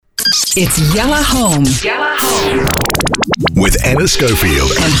It's Yalla Home. Yalla Home. With Anna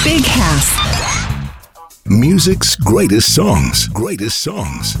Schofield And Big Cass. Music's greatest songs. Greatest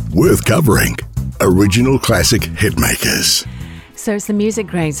songs. Worth covering. Original classic hitmakers. So it's the Music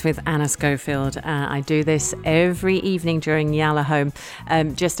Grades with Anna Schofield. I do this every evening during Yalla Home,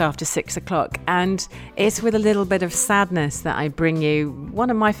 just after 6 o'clock. And it's with a little bit of sadness that I bring you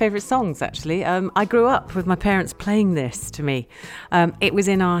one of my favourite songs, actually. I grew up with my parents playing this to me. It was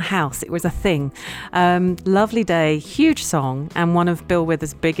in our house. It was a thing. Lovely Day, huge song, and one of Bill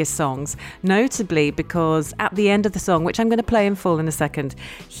Withers' biggest songs, notably because at the end of the song, which I'm going to play in full in a second,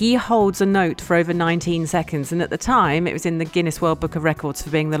 he holds a note for over 19 seconds. And at the time, it was in the Guinness World Book of Records for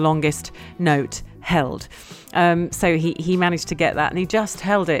being the longest note held. So he managed to get that, and he just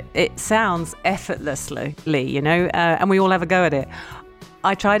held it. It sounds effortlessly, and we all have a go at it.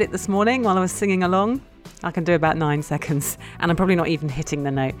 I tried it this morning while I was singing along. I can do about 9 seconds, and I'm probably not even hitting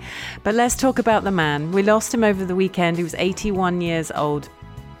the note. But let's talk about the man. We lost him over the weekend. He was 81 years old.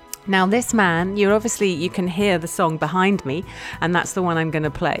 Now, this man, you can hear the song behind me, and that's the one I'm going to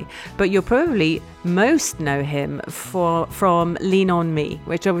play. But you'll probably most know him from Lean On Me,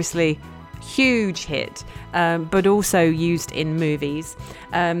 which obviously huge hit, but also used in movies.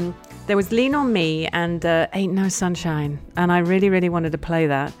 There was Lean On Me and Ain't No Sunshine, and I really, really wanted to play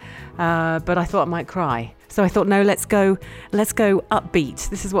that, but I thought I might cry. So I thought, no, let's go upbeat.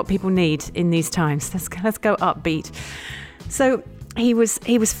 This is what people need in these times. Let's go upbeat. So he was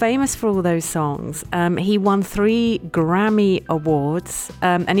famous for all those songs. He won 3 Grammy Awards,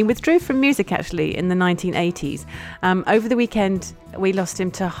 and he withdrew from music actually in the 1980s. Over the weekend, we lost him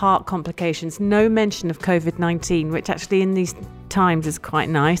to heart complications. No mention of COVID-19, which actually in these times is quite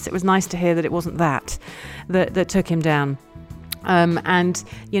nice. It was nice to hear that it wasn't that took him down. And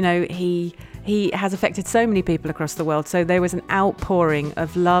he has affected so many people across the world. So there was an outpouring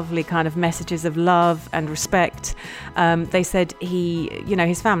of lovely kind of messages of love and respect. They said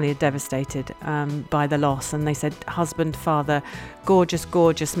his family are devastated by the loss. And they said husband, father, gorgeous,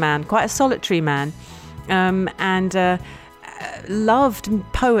 gorgeous man, quite a solitary man. And loved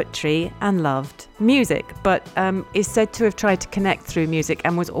poetry and loved music, but is said to have tried to connect through music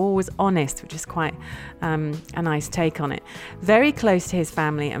and was always honest, which is quite a nice take on it. Very close to his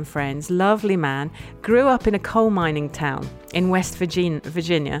family and friends, lovely man, grew up in a coal mining town in West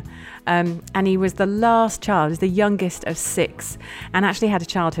Virginia, and he was the last child, he was the youngest of 6, and actually had a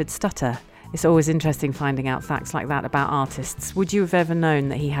childhood stutter. It's always interesting finding out facts like that about artists. Would you have ever known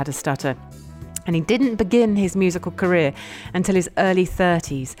that he had a stutter? And he didn't begin his musical career until his early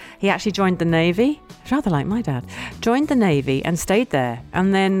 30s. He actually joined the Navy, rather like my dad, joined the Navy and stayed there.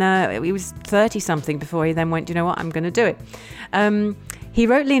 And then he was 30-something before he then went, you know what, I'm going to do it. He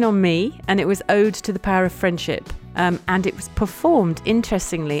wrote Lean On Me, and it was Ode to the Power of Friendship. And it was performed,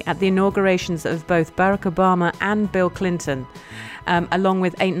 interestingly, at the inaugurations of both Barack Obama and Bill Clinton, along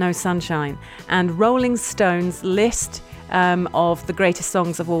with Ain't No Sunshine. And Rolling Stone's list of the greatest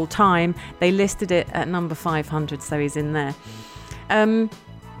songs of all time, they listed it at number 500, so he's in there.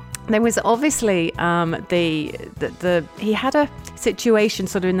 There was obviously he had a situation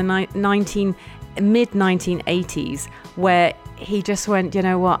sort of in the mid-1980s where he just went, you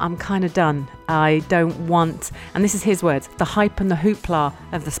know what, I'm kind of done. I don't want, and this is his words, the hype and the hoopla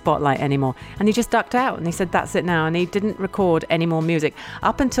of the spotlight anymore. And he just ducked out and he said, that's it now. And he didn't record any more music.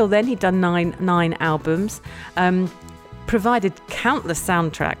 Up until then, he'd done nine albums, provided countless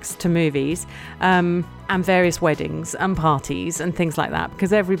soundtracks to movies, and various weddings and parties and things like that,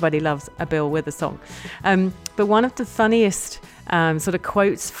 because everybody loves a Bill Withers song. But one of the funniest sort of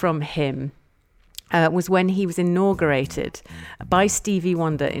quotes from him was when he was inaugurated by Stevie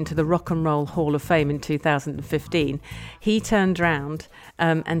Wonder into the Rock and Roll Hall of Fame in 2015. He turned around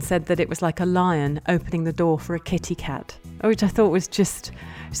and said that it was like a lion opening the door for a kitty cat, which I thought was just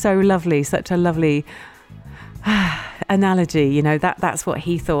so lovely, such a lovely analogy, that's what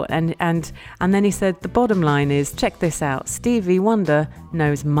he thought. And then he said, the bottom line is, check this out, Stevie Wonder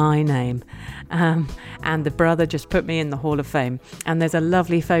knows my name, and the brother just put me in the Hall of Fame. And there's a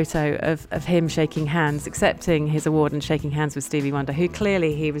lovely photo of him shaking hands, accepting his award and shaking hands with Stevie Wonder, who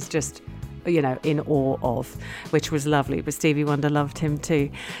clearly he was just in awe of, which was lovely. But Stevie Wonder loved him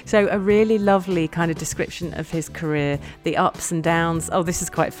too. So a really lovely kind of description of his career, the ups and downs. Oh, this is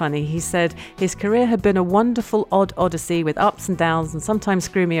quite funny. He said his career had been a wonderful odd odyssey with ups and downs and sometimes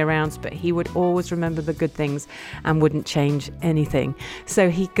screw me arounds, but he would always remember the good things and wouldn't change anything. So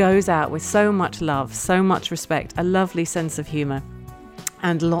he goes out with so much love, so much respect, a lovely sense of humour.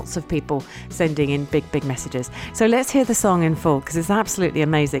 and lots of people sending in big messages. So let's hear the song in full, because it's absolutely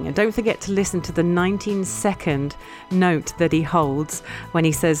amazing. And don't forget to listen to the 19-second note that he holds when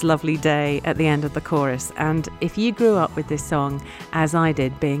he says lovely day at the end of the chorus. And if you grew up with this song, as I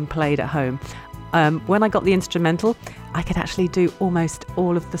did, being played at home, when I got the instrumental, I could actually do almost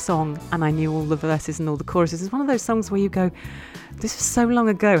all of the song, and I knew all the verses and all the choruses. It's one of those songs where you go, this was so long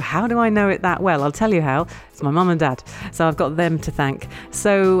ago, how do I know it that well? I'll tell you how. It's my mum and dad, so I've got them to thank.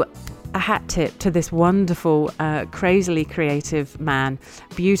 So a hat tip to this wonderful, crazily creative man,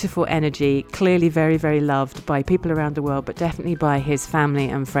 beautiful energy, clearly very, very loved by people around the world, but definitely by his family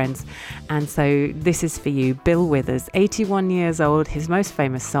and friends. And so this is for you, Bill Withers, 81 years old, his most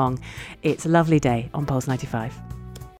famous song, It's a Lovely Day on Pulse 95.